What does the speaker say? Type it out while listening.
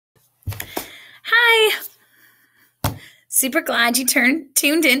Super glad you turned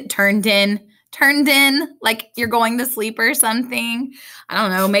in like you're going to sleep or something. I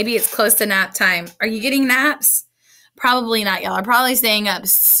don't know. Maybe it's close to nap time. Are you getting naps? Probably not. Y'all are probably staying up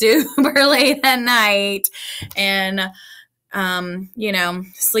super late at night and,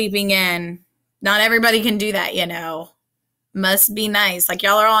 sleeping in. Not everybody can do that, Must be nice. Like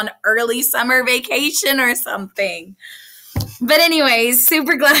y'all are on early summer vacation or something. But anyways,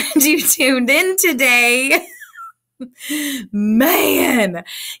 super glad you tuned in today. Man,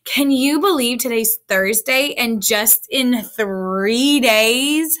 can you believe today's Thursday and just in 3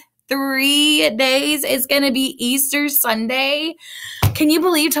 days, it's going to be Easter Sunday? Can you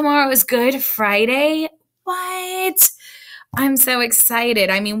believe tomorrow is Good Friday? What? I'm so excited.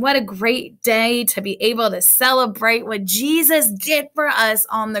 I mean, what a great day to be able to celebrate what Jesus did for us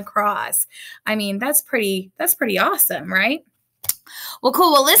on the cross. I mean, that's pretty awesome, right? Well,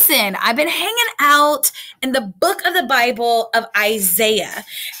 cool. Well, listen, I've been hanging out in the book of the Bible of Isaiah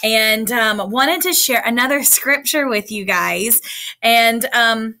and wanted to share another scripture with you guys. And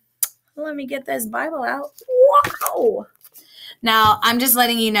let me get this Bible out. Wow. Now, I'm just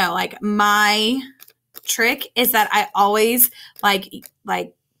letting you know, like, my trick is that I always like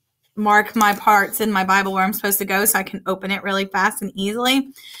mark my parts in my Bible where I'm supposed to go so I can open it really fast and easily.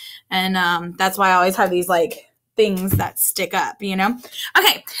 And that's why I always have these things that stick up,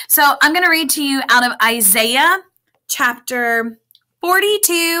 Okay, so I'm going to read to you out of Isaiah chapter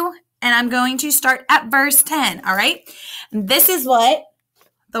 42, and I'm going to start at verse 10, all right? This is what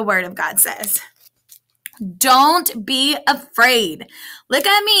the Word of God says. Don't be afraid. Look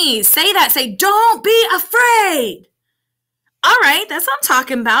at me. Say that. Say, don't be afraid. All right, that's what I'm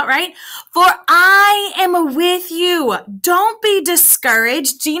talking about, right? For I am with you. Don't be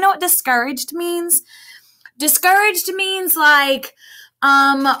discouraged. Do you know what discouraged means? Discouraged means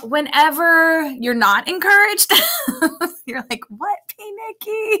whenever you're not encouraged, you're like, what, P.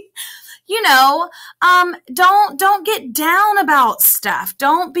 Nikki? Don't get down about stuff.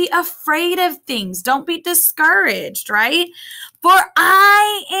 Don't be afraid of things. Don't be discouraged, right? For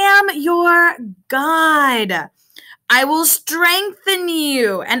I am your God. I will strengthen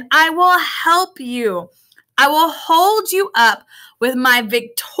you and I will help you. I will hold you up with my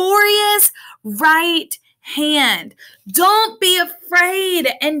victorious right hand. Don't be afraid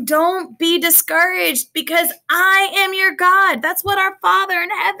and don't be discouraged because I am your God. That's what our Father in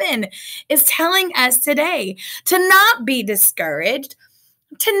heaven is telling us today. To not be discouraged,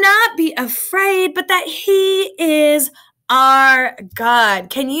 to not be afraid, but that He is our God.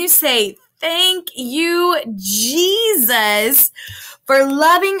 Can you say, thank you, Jesus, for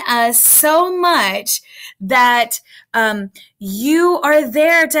loving us so much that you are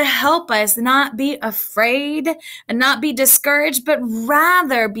there to help us not be afraid and not be discouraged, but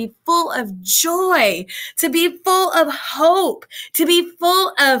rather be full of joy, to be full of hope, to be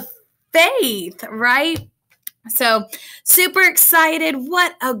full of faith, right? So super excited.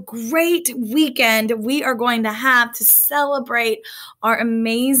 What a great weekend we are going to have to celebrate our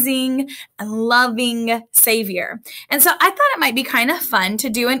amazing and loving Savior. And so I thought it might be kind of fun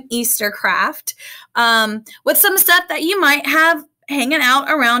to do an Easter craft with some stuff that you might have hanging out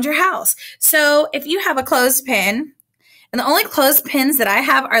around your house. So if you have a clothespin, and the only clothespins that I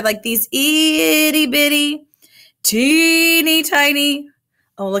have are like these itty bitty, teeny tiny.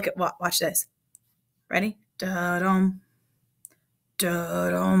 Oh, watch this. Ready? Da-dum,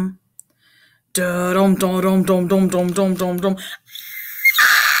 da-dum, da-dum, da-dum, dum, dum, dum, dum, dum, dum.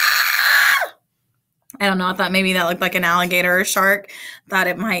 I don't know. I thought maybe that looked like an alligator or a shark. Thought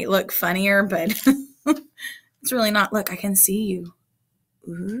it might look funnier, but it's really not. Look, I can see you.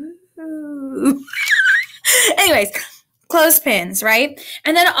 Ooh. Anyways, clothespins, right?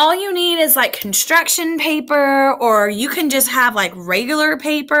 And then all you need is construction paper, or you can just have regular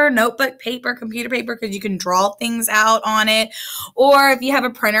paper, notebook paper, computer paper, because you can draw things out on it. Or if you have a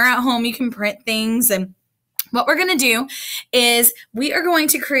printer at home, you can print things. And what we're going to do is we are going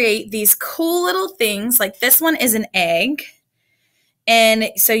to create these cool little things. Like this one is an egg.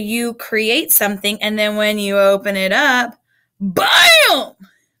 And so you create something, and then when you open it up, bam!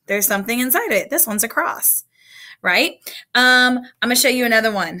 There's something inside of it. This one's a cross. Right? I'm going to show you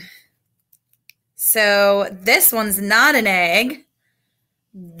another one. So this one's not an egg.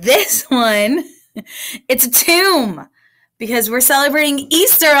 This one, it's a tomb because we're celebrating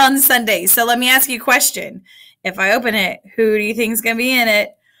Easter on Sunday. So let me ask you a question. If I open it, who do you think is going to be in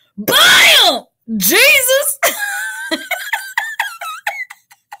it? Bam! Jesus!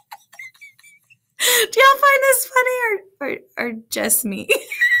 Do y'all find this funny or just me?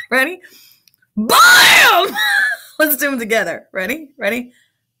 Ready? Bam! Let's do them together. Ready?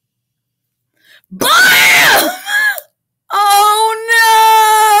 Bam!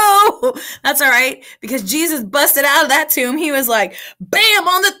 Oh no! That's all right, because Jesus busted out of that tomb. He was like, bam,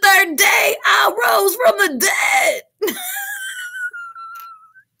 on the third day, I rose from the dead.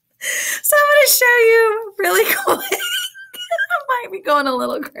 So I'm going to show you really quick. I might be going a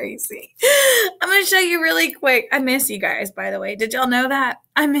little crazy. I'm going to show you really quick. I miss you guys, by the way. Did y'all know that?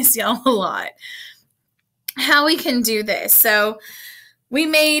 I miss y'all a lot. How we can do this. So we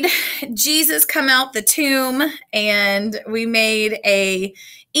made Jesus come out the tomb, and we made a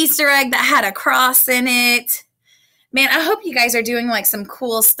Easter egg that had a cross in it. Man, I hope you guys are doing like some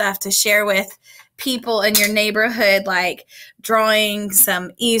cool stuff to share with people in your neighborhood, like drawing some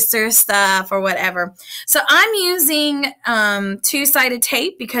Easter stuff or whatever. So I'm using two-sided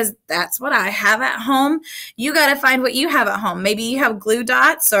tape because that's what I have at home. You got to find what you have at home. Maybe you have glue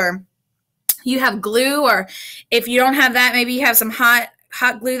dots, or you have glue, or if you don't have that, maybe you have some hot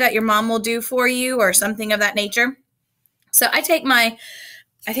glue that your mom will do for you or something of that nature. So I take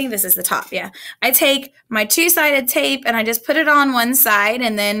I think this is the top, yeah. I take my two-sided tape and I just put it on one side,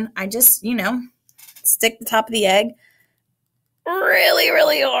 and then I just, stick the top of the egg really,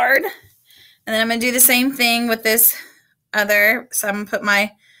 really hard. And then I'm going to do the same thing with this other. So I'm going to put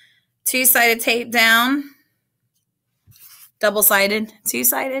my two-sided tape down. Double-sided,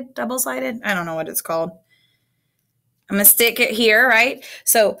 two-sided, double-sided. I don't know what it's called. I'm going to stick it here, right?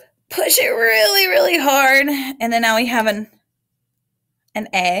 So push it really, really hard. And then now we have an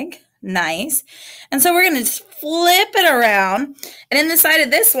egg. Nice. And so we're going to just flip it around. And in the side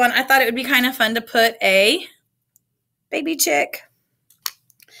of this one, I thought it would be kind of fun to put a baby chick.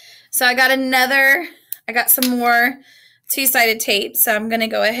 So I got some more two-sided tape. So I'm going to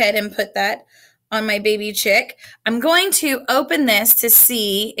go ahead and put that on my baby chick. I'm going to open this to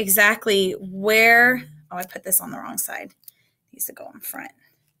see exactly where, oh, I put this on the wrong side. It needs to go in front.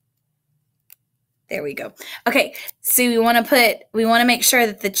 There we go. Okay, so we want to make sure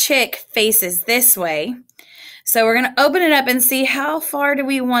that the chick faces this way. So we're going to open it up and see how far do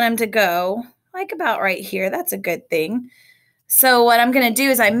we want him to go. Like about right here. That's a good thing. So what I'm going to do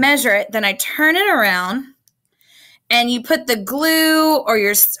is I measure it, then I turn it around, and you put the glue or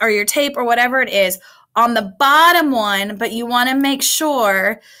your tape or whatever it is on the bottom one, but you want to make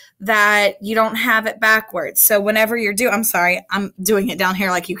sure that you don't have it backwards. So whenever you're I'm doing it down here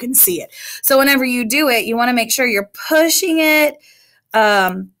like you can see it. So whenever you do it, you want to make sure you're pushing it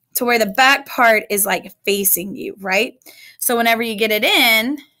to where the back part is like facing you, right? So whenever you get it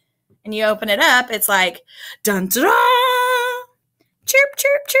in and you open it up, it's like, dun dun dun, chirp,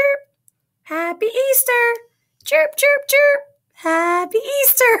 chirp, chirp, happy Easter, chirp, chirp, chirp, happy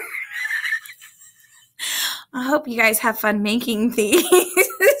Easter. I hope you guys have fun making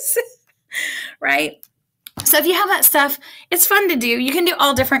these, right? So if you have that stuff, it's fun to do. You can do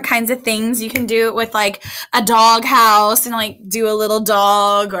all different kinds of things. You can do it with like a dog house and like do a little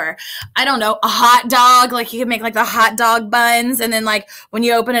dog, or I don't know, a hot dog. Like you can make like the hot dog buns, and then like when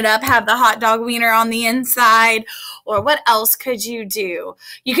you open it up, have the hot dog wiener on the inside. Or what else could you do?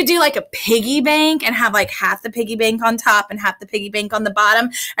 You could do like a piggy bank and have like half the piggy bank on top and half the piggy bank on the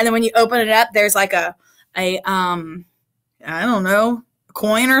bottom. And then when you open it up, there's like I don't know, a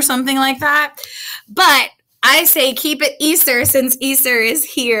coin or something like that. But I say keep it Easter, since Easter is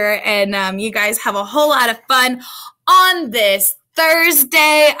here, and you guys have a whole lot of fun on this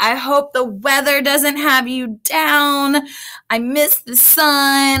Thursday. I hope the weather doesn't have you down. I miss the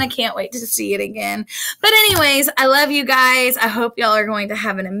sun. I can't wait to see it again. But anyways, I love you guys. I hope y'all are going to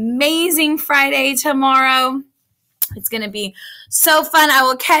have an amazing Friday tomorrow. It's going to be so fun. I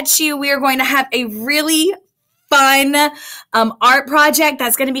will catch you. We are going to have a really fun art project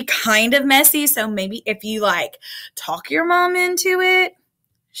that's going to be kind of messy. So maybe if you like talk your mom into it,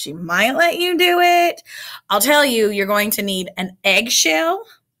 she might let you do it. I'll tell you, you're going to need an eggshell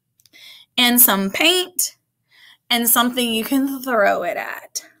and some paint and something you can throw it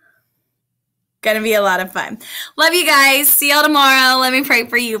at. Going to be a lot of fun. Love you guys. See y'all tomorrow. Let me pray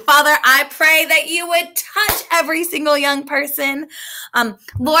for you. Father, I pray that you would touch every single young person.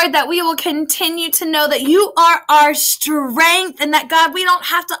 Lord, that we will continue to know that you are our strength, and that, God, we don't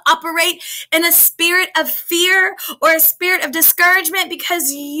have to operate in a spirit of fear or a spirit of discouragement,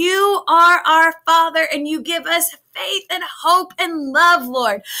 because you are our Father and you give us faith and hope and love,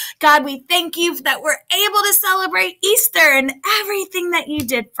 Lord. God, we thank you that we're able to celebrate Easter and everything that you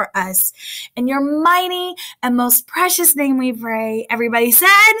did for us. In your mighty and most precious name we pray. Everybody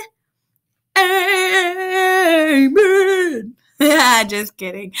said, amen. Just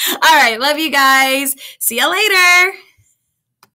kidding. All right. Love you guys. See you later.